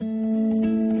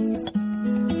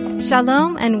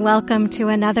Shalom and welcome to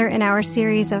another in our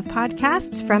series of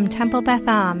podcasts from Temple Beth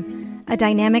Am, a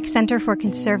dynamic center for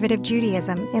conservative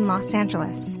Judaism in Los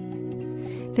Angeles.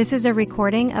 This is a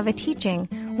recording of a teaching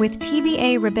with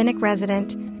TBA rabbinic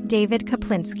resident David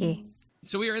Kaplinsky.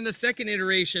 So we are in the second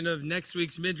iteration of next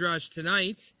week's Midrash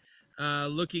tonight,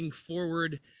 looking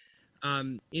forward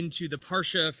into the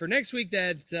Parsha for next week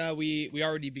that we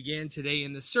already began today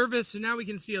in the service. So now we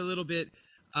can see a little bit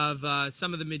of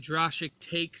some of the Midrashic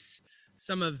takes,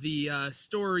 some of the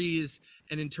stories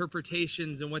and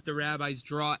interpretations and what the rabbis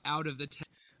draw out of the text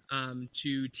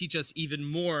to teach us even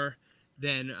more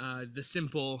than the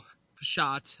simple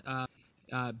pshat,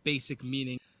 basic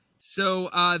meaning. So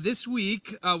this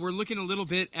week, we're looking a little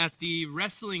bit at the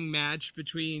wrestling match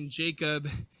between Jacob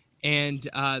and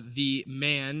the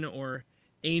man, or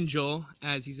angel,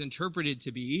 as he's interpreted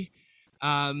to be.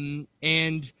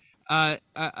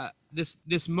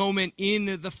 This moment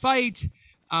in the fight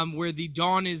where the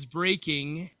dawn is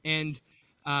breaking and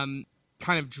kind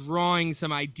of drawing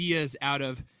some ideas out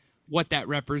of what that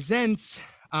represents,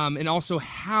 and also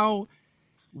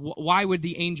why would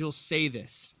the angel say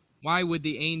this? Why would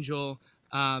the angel,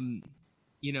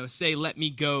 say, let me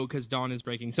go because dawn is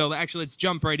breaking? So actually, let's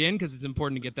jump right in because it's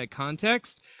important to get that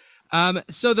context.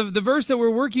 So the verse that we're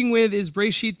working with is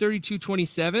Breshit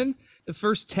 32:27, the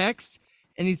first text.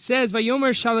 And it says,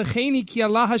 Vayomer shalacheni ki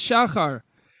Allah hashachar,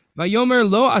 Vayomer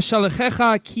lo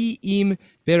ashalechecha ki im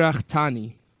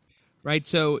berachtani. Right,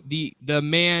 so the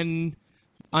man,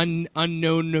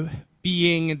 unknown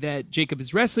being that Jacob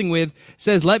is wrestling with,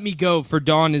 says, let me go, for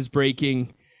dawn is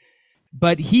breaking.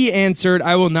 But he answered,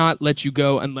 I will not let you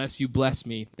go unless you bless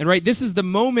me. And right, this is the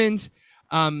moment,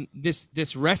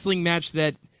 this wrestling match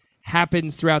that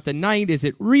happens throughout the night. Is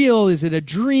it real? Is it a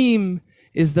dream?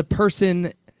 Is the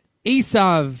person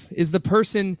Esav? Is the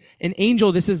person an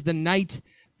angel? This is the night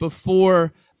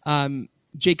before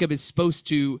Jacob is supposed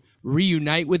to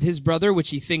reunite with his brother, which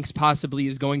he thinks possibly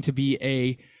is going to be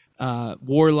a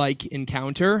warlike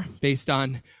encounter based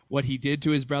on what he did to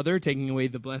his brother, taking away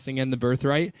the blessing and the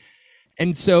birthright.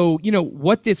 And so,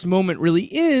 what this moment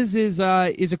really is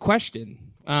a question.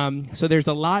 So there's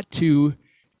a lot to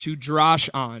drash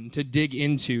on, to dig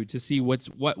into, to see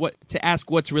to ask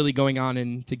what's really going on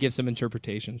and to give some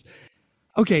interpretations.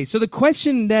 Okay, so the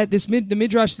question that the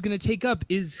Midrash is going to take up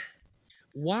is,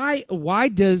 why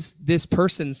does this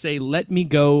person say, let me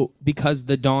go because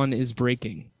the dawn is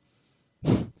breaking?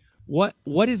 What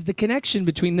is the connection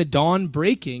between the dawn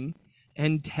breaking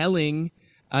and telling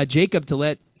Jacob to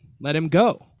let him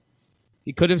go?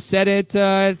 He could have said it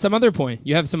at some other point.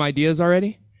 You have some ideas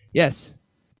already? Yes.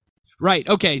 Right.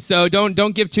 Okay. So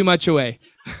don't give too much away.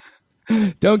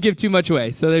 Don't give too much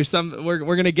away. So there's we're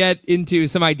going to get into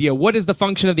some idea. What is the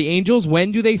function of the angels?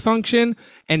 When do they function?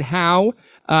 And how?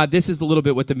 This is a little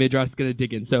bit what the Midrash is going to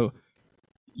dig in. So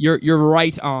you're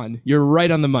right on. You're right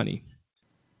on the money.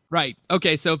 Right.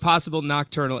 Okay. So possible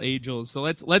nocturnal angels. So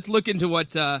let's look into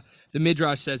what the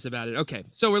Midrash says about it. Okay.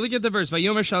 So we're looking at the verse.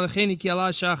 Vayomer shalacheni ki Allah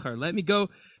shachar. Let me go,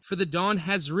 for the dawn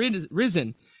has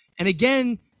risen. And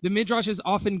again, the Midrash is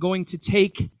often going to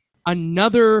take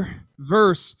another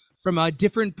verse from a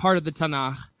different part of the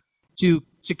Tanakh to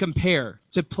compare,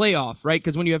 to play off, right?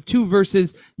 Because when you have two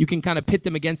verses, you can kind of pit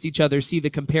them against each other, see the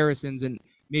comparisons, and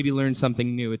maybe learn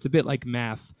something new. It's a bit like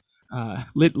math,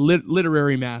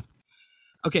 literary math.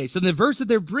 Okay, so the verse that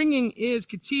they're bringing is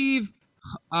Ketiv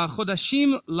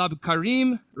Chodashim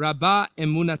Labkarim Rabba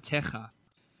Emunatecha,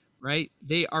 right?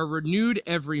 They are renewed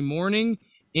every morning.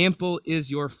 Ample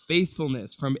is your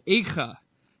faithfulness, from Eicha,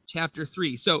 chapter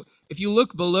 3. So if you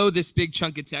look below this big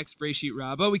chunk of text, Breshit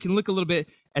Rabbah, we can look a little bit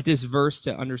at this verse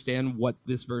to understand what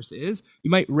this verse is.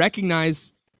 You might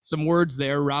recognize some words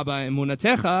there. Rabba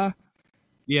Emunatecha,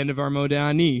 the end of our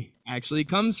Modani, actually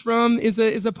comes from, is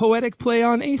a poetic play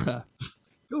on Eicha.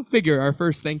 Go figure, our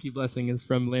first thank you blessing is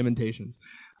from Lamentations.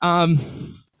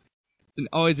 It's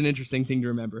always an interesting thing to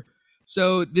remember.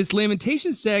 So this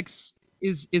Lamentations text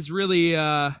is really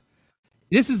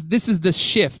this is the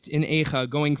shift in Eicha,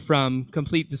 going from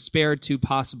complete despair to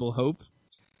possible hope.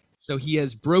 So he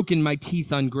has broken my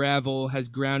teeth on gravel, has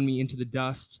ground me into the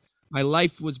dust. My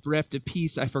life was bereft of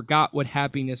peace. I forgot what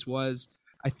happiness was.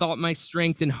 I thought my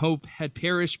strength and hope had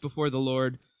perished before the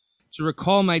Lord. To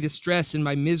recall my distress and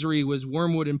my misery was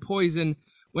wormwood and poison.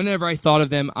 Whenever I thought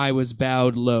of them, I was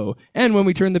bowed low. And when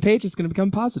we turn the page, it's going to become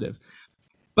positive.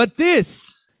 But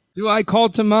this do I call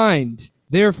to mind.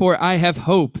 Therefore I have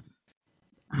hope.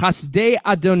 Chasdei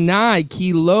Adonai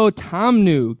ki lo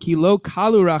tamnu, ki lo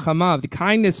kalu rachamav. The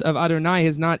kindness of Adonai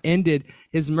has not ended.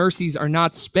 His mercies are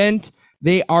not spent.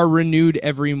 They are renewed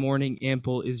every morning.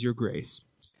 Ample is your grace.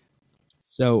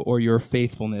 So, or your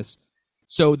faithfulness.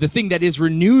 So the thing that is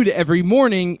renewed every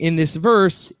morning in this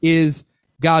verse is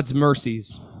God's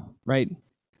mercies, right?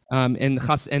 And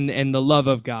the love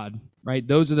of God, right?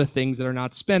 Those are the things that are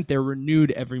not spent. They're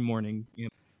renewed every morning.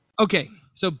 Okay,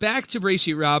 so back to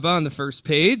Breshit Rabbah on the first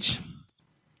page.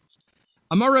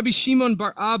 Amar Rabbi Shimon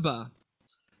bar Abba.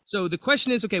 So the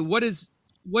question is, okay, what is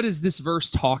this verse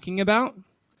talking about?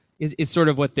 Is sort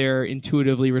of what they're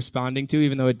intuitively responding to,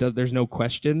 even though there's no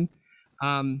question.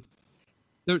 The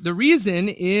reason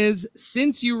is,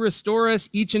 since you restore us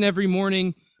each and every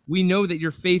morning, we know that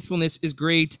your faithfulness is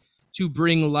great to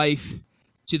bring life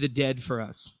to the dead for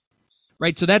us.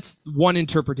 Right? So that's one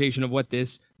interpretation of what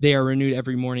they are renewed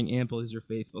every morning, ample is your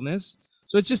faithfulness.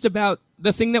 So it's just about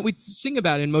the thing that we sing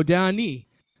about in Modeh Ani,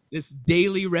 this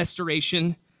daily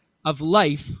restoration of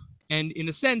life. And in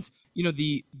a sense,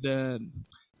 the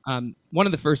one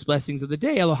of the first blessings of the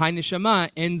day, Elohai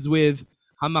Neshama, ends with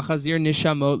Hamachazir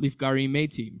Nishamot Lifgari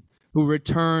Metim, who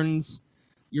returns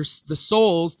the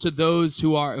souls to those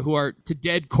who are to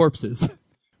dead corpses.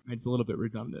 Right? It's a little bit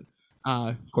redundant.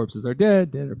 Corpses are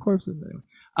dead are corpses.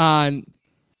 Anyway.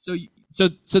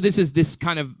 So this is this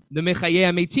kind of the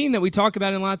Mechayeh Metim that we talk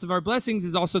about in lots of our blessings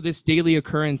is also this daily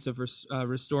occurrence of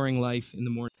restoring life in the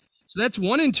morning. So that's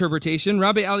one interpretation.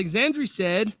 Rabbi Alexandri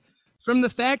said, from the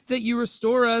fact that you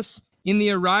restore us in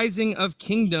the arising of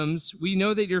kingdoms, we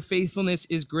know that your faithfulness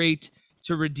is great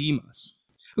to redeem us.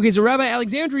 Okay, so Rabbi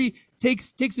Alexandri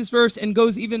takes this verse and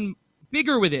goes even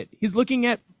bigger with it. He's looking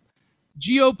at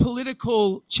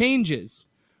geopolitical changes,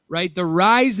 right? The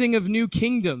rising of new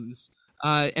kingdoms,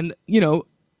 and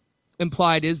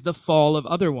implied is the fall of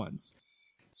other ones.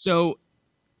 So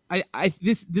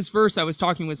this verse, I was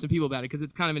talking with some people about it because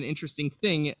it's kind of an interesting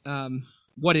thing,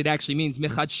 what it actually means.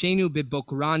 Mechadshenu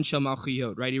bebokran shel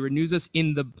malchiyot, right? He renews us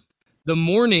in the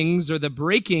mornings or the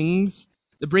breaking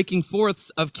forths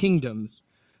of kingdoms,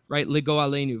 right? Lego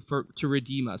alenu, to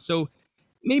redeem us. So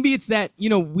maybe it's that,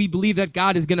 we believe that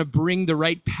God is going to bring the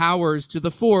right powers to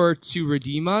the fore to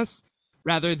redeem us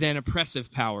rather than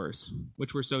oppressive powers,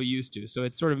 which we're so used to. So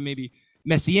it's sort of maybe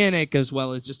messianic as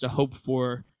well as just a hope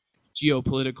for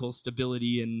geopolitical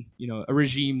stability and, a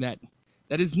regime that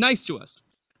is nice to us.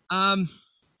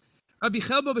 Rabbi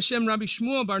Chelbo b'shem Rabbi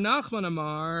Shmuel bar Nachman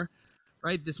Amar,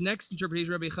 right? This next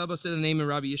interpretation, Rabbi Chelbo said the name of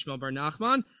Rabbi Yishmael bar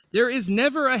Nachman. There is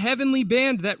never a heavenly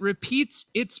band that repeats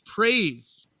its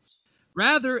praise.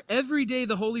 Rather, every day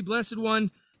the Holy Blessed One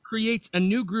creates a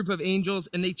new group of angels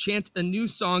and they chant a new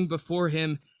song before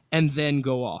him and then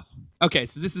go off. Okay,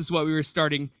 so this is what we were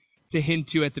starting to hint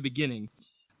to at the beginning.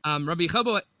 Rabbi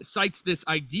Chelbo cites this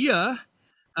idea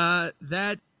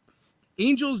that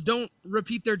angels don't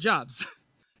repeat their jobs.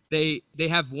 They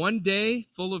have one day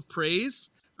full of praise,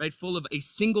 right? Full of a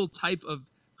single type of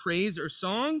praise or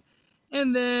song,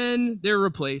 and then they're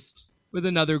replaced with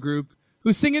another group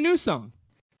who sing a new song.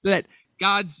 So that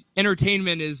God's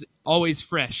entertainment is always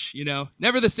fresh,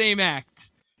 never the same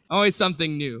act, always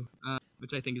something new,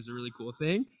 which I think is a really cool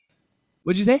thing.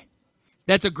 What'd you say?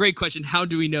 That's a great question. How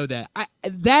do we know that?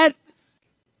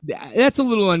 That's a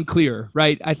little unclear,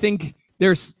 right? I think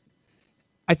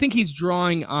he's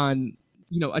drawing on,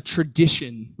 a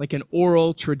tradition, like an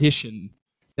oral tradition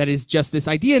that is just this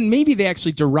idea. And maybe they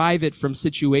actually derive it from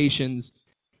situations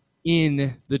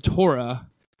in the Torah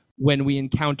when we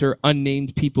encounter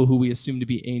unnamed people who we assume to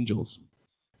be angels.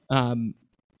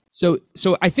 So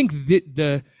I think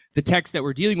the text that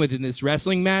we're dealing with in this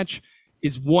wrestling match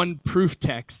is one proof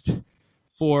text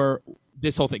for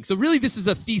this whole thing. So really, this is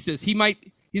a thesis.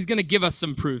 He's going to give us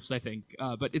some proofs, I think.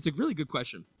 But it's a really good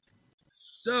question.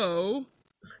 So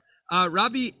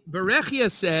Rabbi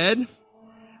Berechia said,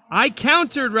 I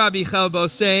countered Rabbi Chelbo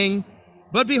saying,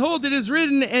 but behold, it is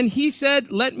written, and he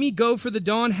said, let me go, for the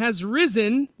dawn has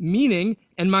risen, meaning,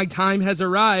 and my time has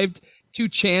arrived to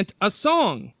chant a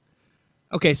song.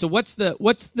 Okay, so what's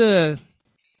the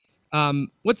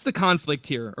conflict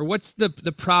here, or what's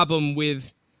the problem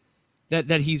with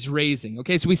that he's raising?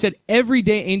 Okay, so we said every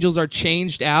day angels are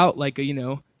changed out, like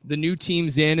the new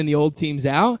team's in and the old team's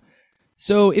out.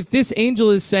 So if this angel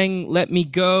is saying, let me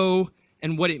go,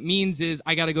 and what it means is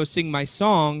I got to go sing my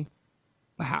song,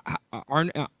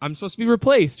 I'm supposed to be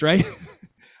replaced, right?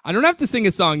 I don't have to sing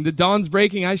a song. The dawn's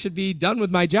breaking. I should be done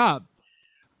with my job.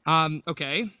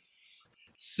 Okay.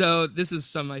 So this is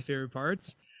some of my favorite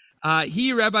parts.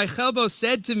 He, Rabbi Chelbo,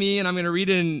 said to me, and I'm going to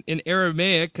read it in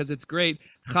Aramaic because it's great,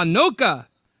 Chanoka,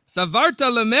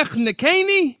 savarta lemech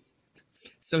nekeni?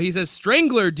 So he says,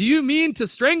 strangler, do you mean to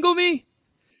strangle me?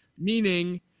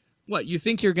 Meaning, what, you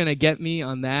think you're going to get me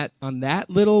on that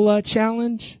little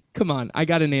challenge? Come on, I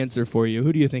got an answer for you.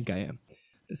 Who do you think I am?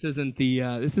 This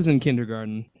isn't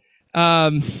kindergarten.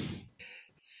 Um,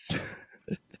 so,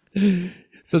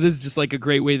 so this is just like a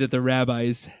great way that the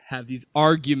rabbis have these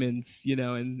arguments,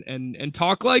 and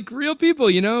talk like real people,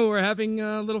 we're having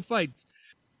little fights.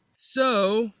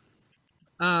 So,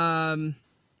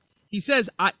 he says,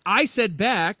 I said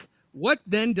back, what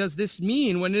then does this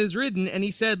mean when it is written? And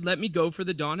he said, let me go, for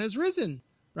the dawn has risen,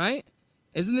 right?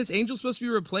 Isn't this angel supposed to be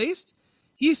replaced?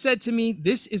 He said to me,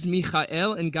 this is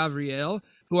Michael and Gabriel,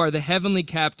 who are the heavenly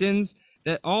captains,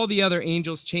 that all the other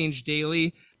angels change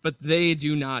daily, but they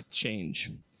do not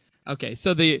change. Okay,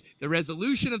 so the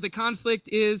resolution of the conflict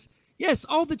is, yes,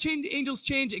 all the angels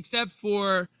change except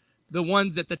for the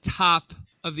ones at the top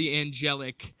of the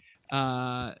angelic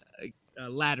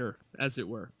ladder, as it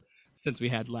were, since we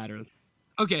had ladder.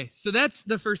 Okay, so that's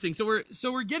the first thing.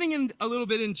 So we're getting in a little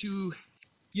bit into,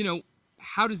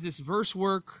 how does this verse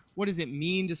work? What does it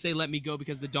mean to say, let me go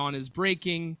because the dawn is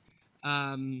breaking?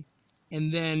 And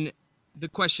then the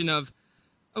question of,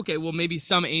 okay, well, maybe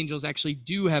some angels actually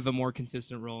do have a more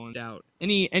consistent role in doubt.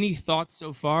 Any thoughts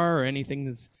so far, or anything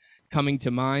that's coming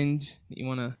to mind that you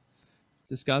want to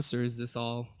discuss, or is this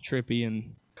all trippy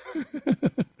and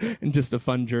and just a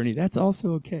fun journey? That's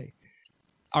also okay.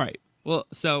 All right. Well,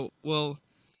 so we'll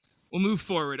move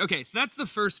forward. Okay, so that's the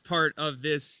first part of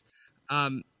this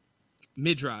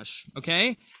midrash.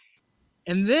 Okay,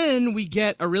 and then we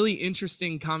get a really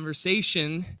interesting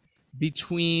conversation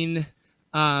between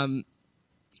Rabbi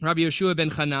Yehoshua ben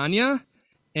Hanania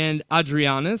and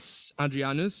Adrianus,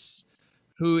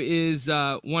 who is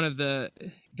one of the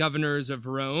governors of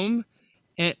Rome,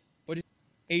 and what is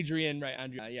Hadrian, right?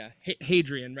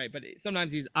 Hadrian, right? But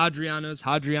sometimes he's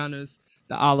Hadrianus,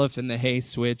 the Aleph and the Hey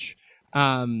switch.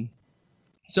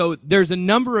 So there's a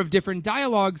number of different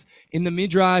dialogues in the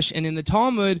Midrash and in the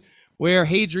Talmud where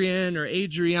Hadrian or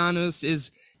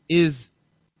Adrianus is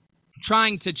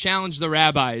trying to challenge the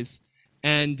rabbis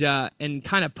and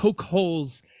kind of poke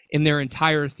holes in their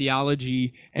entire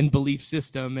theology and belief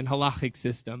system and halachic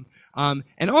system.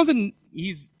 And often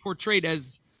he's portrayed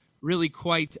as really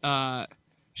quite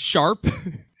sharp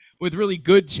with really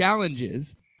good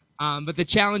challenges. But the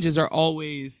challenges are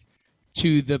always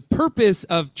to the purpose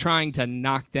of trying to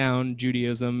knock down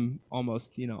Judaism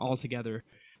almost, altogether.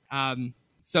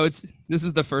 So this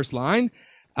is the first line.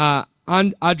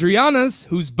 On Adrianus,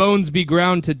 whose bones be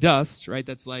ground to dust, right?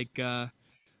 That's like Yamach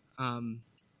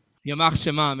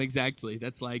Shemam, exactly.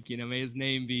 That's like, may his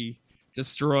name be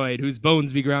destroyed, whose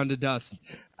bones be ground to dust.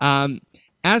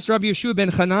 Asked Rabbi Yehoshua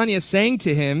ben Hanania, saying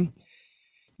to him,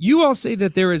 you all say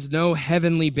that there is no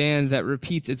heavenly band that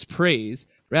repeats its praise.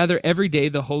 Rather, every day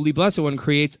the Holy Blessed One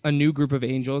creates a new group of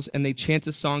angels, and they chant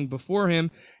a song before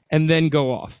him and then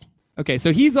go off. Okay,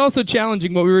 so he's also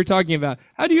challenging what we were talking about.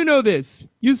 How do you know this?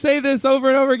 You say this over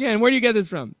and over again. Where do you get this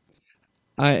from?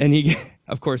 And he,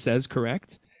 of course, says,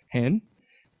 correct, hen.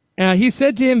 He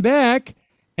said to him back,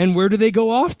 and where do they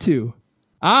go off to?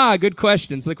 Good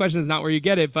question. So the question is not where you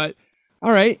get it, but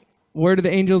all right. Where do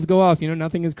the angels go off?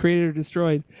 Nothing is created or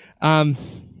destroyed.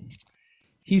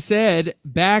 He said,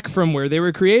 back from where they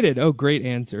were created. Oh, great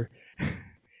answer.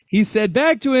 He said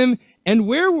back to him, and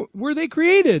where were they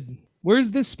created?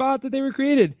 Where's this spot that they were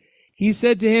created? He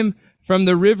said to him, from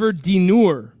the river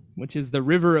Dinur, which is the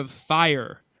river of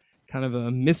fire. Kind of a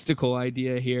mystical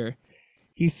idea here.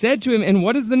 He said to him, and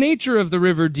what is the nature of the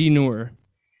river Dinur?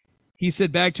 He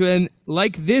said back to him,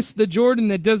 like this, the Jordan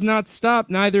that does not stop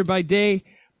neither by day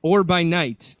or by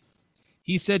night.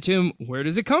 He said to him, where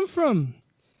does it come from?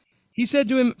 He said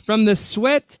to him, from the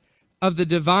sweat of the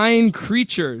divine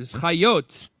creatures,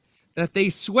 chayot, that they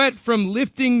sweat from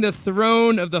lifting the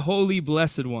throne of the Holy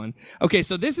Blessed One. Okay,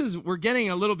 so we're getting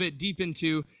a little bit deep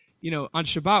into, on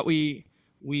Shabbat we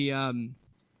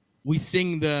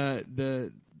sing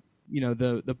the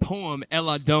poem El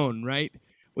Adon, right?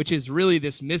 Which is really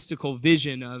this mystical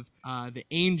vision of the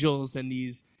angels and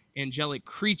these angelic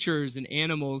creatures and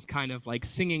animals kind of like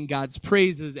singing God's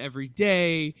praises every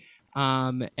day.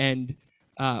 And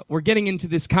we're getting into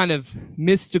this kind of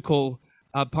mystical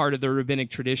part of the rabbinic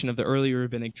tradition, of the early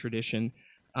rabbinic tradition,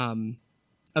 of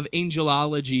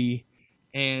angelology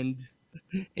and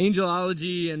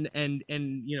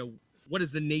what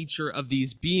is the nature of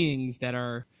these beings that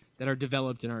are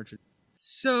developed in our tradition.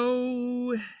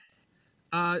 So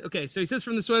okay, so he says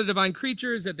from the sweat of divine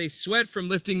creatures that they sweat from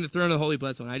lifting the throne of the Holy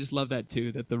Blessed One. I just love that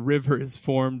too, that the river is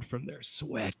formed from their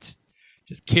sweat,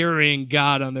 just carrying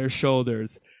God on their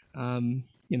shoulders. A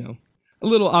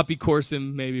little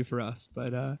apicorsim maybe for us,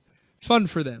 but fun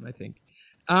for them, I think.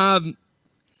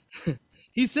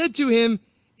 He said to him,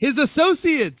 his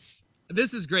associates.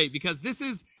 This is great because this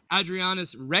is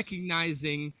Adrianus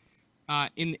recognizing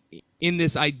in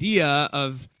this idea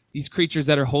of these creatures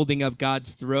that are holding up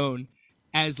God's throne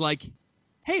as like,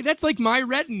 hey, that's like my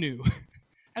retinue.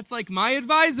 That's like my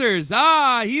advisors.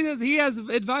 He has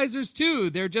advisors too.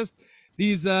 They're just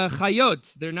these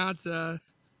chayot. They're not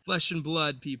flesh and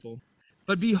blood people.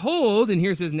 But behold, and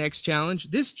here's his next challenge,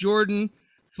 this Jordan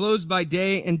flows by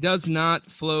day and does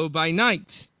not flow by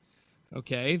night.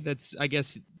 Okay, that's, I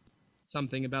guess,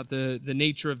 something about the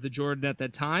nature of the Jordan at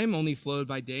that time, only flowed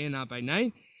by day and not by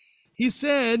night. He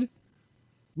said,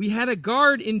 we had a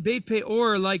guard in Beit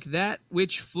Peor like that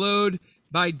which flowed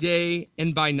by day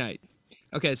and by night.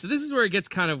 Okay, so this is where it gets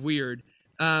kind of weird.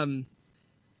 So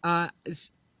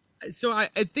I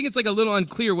think it's like a little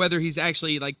unclear whether he's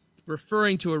actually like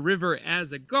referring to a river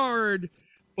as a guard,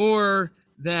 or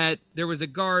that there was a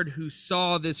guard who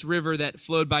saw this river that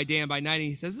flowed by day and by night, and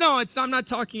he says, no, I'm not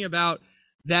talking about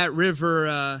that river.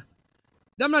 I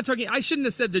shouldn't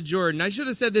have said the Jordan. I should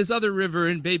have said this other river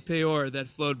in Beit Peor that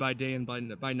flowed by day and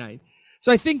by night.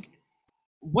 So I think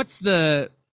what's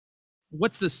the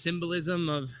symbolism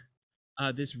of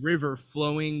this river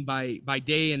flowing by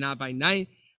day and not by night?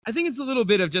 I think it's a little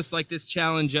bit of just like this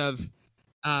challenge of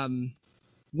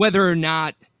whether or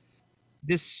not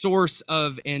this source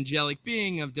of angelic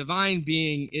being, of divine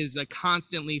being, is a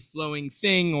constantly flowing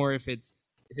thing, or if it's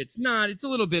not, it's a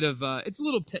little bit of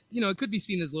it could be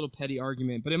seen as a little petty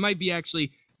argument, but it might be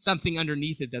actually something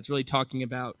underneath it that's really talking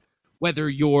about whether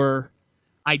your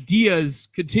ideas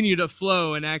continue to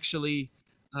flow and actually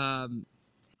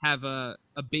have a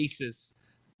basis,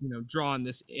 draw on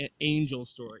this angel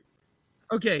story.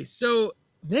 Okay, so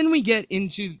then we get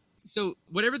into, so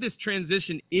whatever this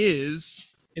transition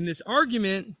is in this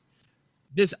argument,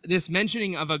 this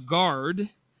mentioning of a guard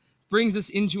brings us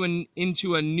into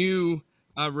a new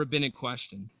rabbinic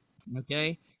question.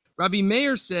 Okay, Rabbi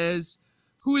Meir says,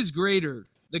 who is greater,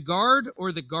 the guard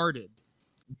or the guarded?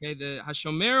 Okay, the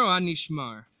Hashomer or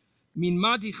Hanishmar? Min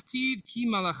ma dichtiv ki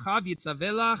malachav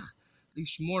yitzavelach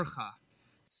lishmorcha.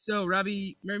 So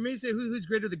Rabbi Meir says, who's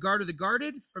greater, the guard or the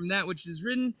guarded? From that which is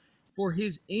written, for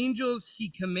his angels he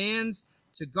commands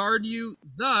to guard you.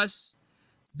 Thus,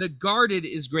 the guarded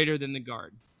is greater than the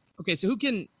guard. Okay, so who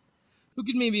can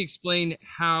maybe explain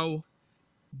how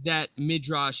that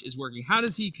midrash is working? How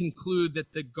does he conclude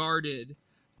that the guarded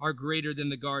are greater than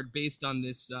the guard based on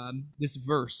this this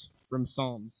verse from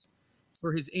Psalms?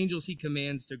 For his angels he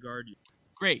commands to guard you.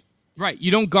 Great, right?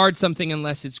 You don't guard something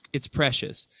unless it's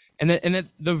precious, and that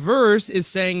the verse is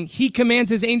saying he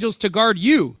commands his angels to guard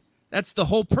you. That's the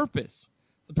whole purpose.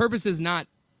 The purpose is not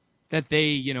that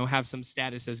they have some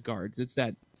status as guards. It's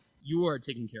that you are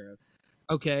taken care of.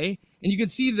 Okay, and you can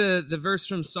see the verse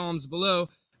from Psalms below.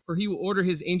 For he will order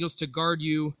his angels to guard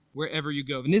you wherever you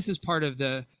go. And this is part of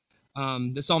the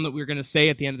psalm that we're going to say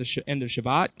at the end of end of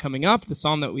Shabbat coming up. The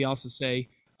psalm that we also say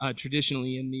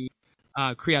traditionally in the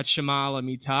Kriyat Shema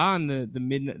Lamita, and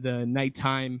the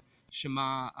nighttime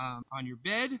Shema on your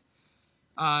bed.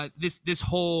 This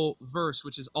whole verse,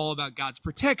 which is all about God's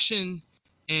protection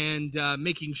and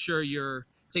making sure you're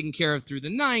taken care of through the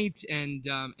night, and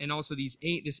also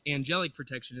this angelic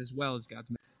protection as well as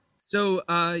God's. So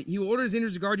he will order his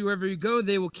angels to guard you wherever you go.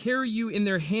 They will carry you in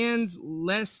their hands,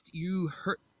 lest you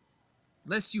hurt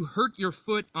your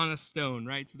foot on a stone.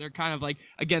 Right. So they're kind of like,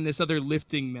 again, this other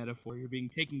lifting metaphor. You're being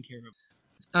taken care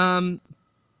of.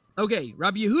 Okay.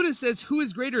 Rabbi Yehuda says, who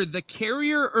is greater, the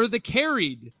carrier or the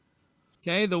carried?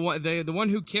 Okay, the one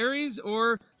who carries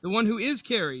or the one who is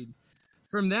carried?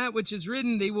 From that which is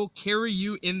written, they will carry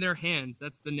you in their hands.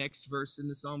 That's the next verse in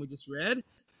the psalm we just read.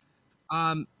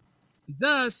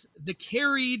 Thus, the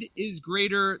carried is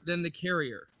greater than the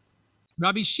carrier.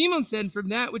 Rabbi Shimon said, from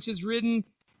that which is written,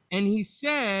 and he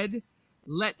said,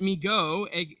 let me go,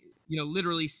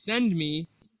 literally send me.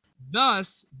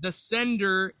 Thus, the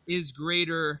sender is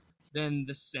greater than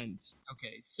the sent.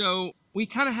 Okay, so we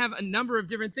kind of have a number of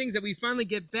different things that we finally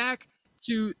get back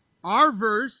to our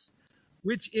verse,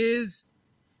 which is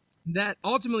that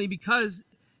ultimately, because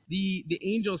the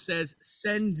angel says,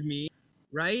 send me,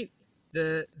 right?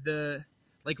 The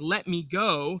let me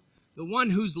go, the one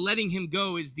who's letting him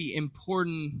go is the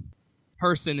important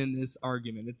person in this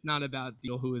argument. It's not about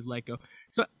the who is let go.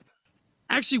 So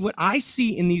actually what I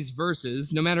see in these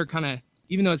verses, no matter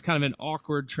even though it's kind of an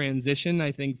awkward transition,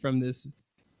 I think, from this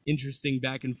interesting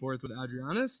back and forth with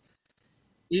Adrianus,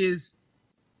 is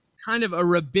kind of a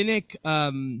rabbinic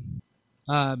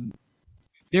a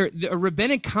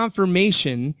rabbinic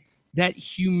confirmation that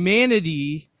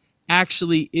humanity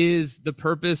actually is the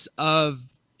purpose of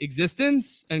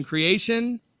existence and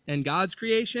creation and God's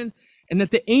creation, and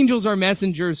that the angels are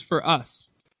messengers for us,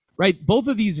 right? Both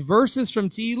of these verses from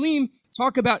Tehillim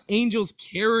talk about angels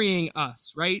carrying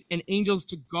us, right? And angels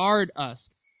to guard us.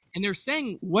 And they're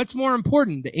saying, what's more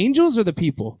important, the angels or the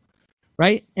people?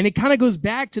 Right? And it kind of goes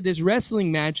back to this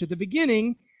wrestling match at the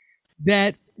beginning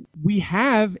that we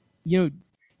have,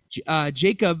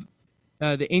 Jacob,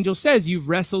 the angel says, you've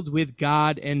wrestled with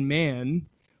God and man,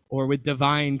 or with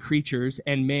divine creatures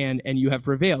and man, and you have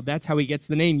prevailed. That's how he gets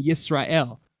the name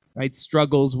Yisrael, right?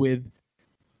 Struggles with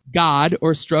God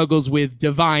or struggles with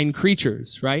divine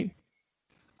creatures, right?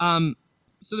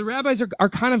 So the rabbis are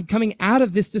kind of coming out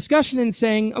of this discussion and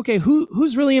saying, okay,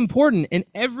 who's really important? And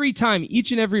every time,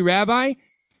 each and every rabbi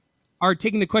are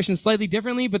taking the question slightly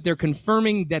differently, but they're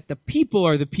confirming that the people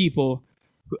are the people.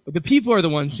 The people are the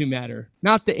ones who matter,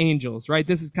 not the angels, right?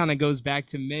 This is kind of goes back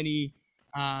to many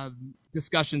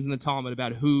discussions in the Talmud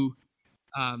about who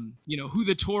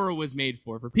the Torah was made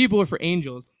for people or for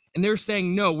angels. And they're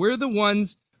saying, no, we're the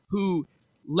ones who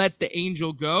let the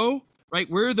angel go, right?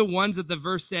 We're the ones that the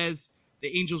verse says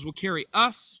the angels will carry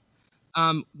us.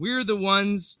 We're the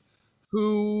ones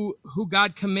who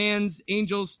God commands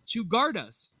angels to guard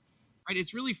us, right?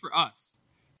 It's really for us.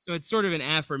 So it's sort of an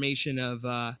affirmation of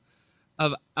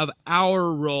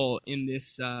our role in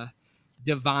this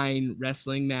divine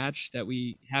wrestling match that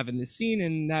we have in this scene,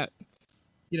 and that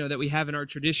we have in our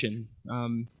tradition.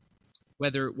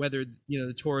 Whether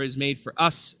the Torah is made for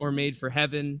us or made for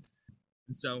heaven.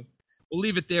 And so we'll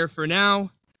leave it there for now.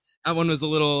 That one was a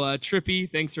little trippy.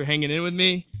 Thanks for hanging in with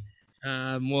me.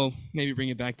 We'll maybe bring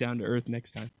it back down to earth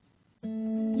next time.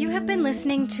 You have been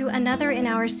listening to another in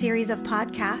our series of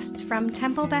podcasts from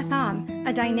Temple Beth Am,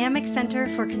 a dynamic center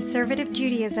for conservative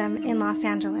Judaism in Los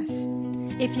Angeles.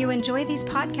 If you enjoy these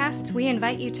podcasts, we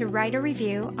invite you to write a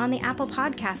review on the Apple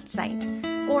Podcast site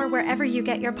or wherever you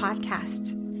get your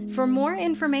podcasts. For more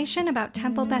information about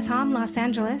Temple Beth Am Los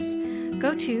Angeles,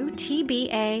 go to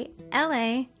tbala.org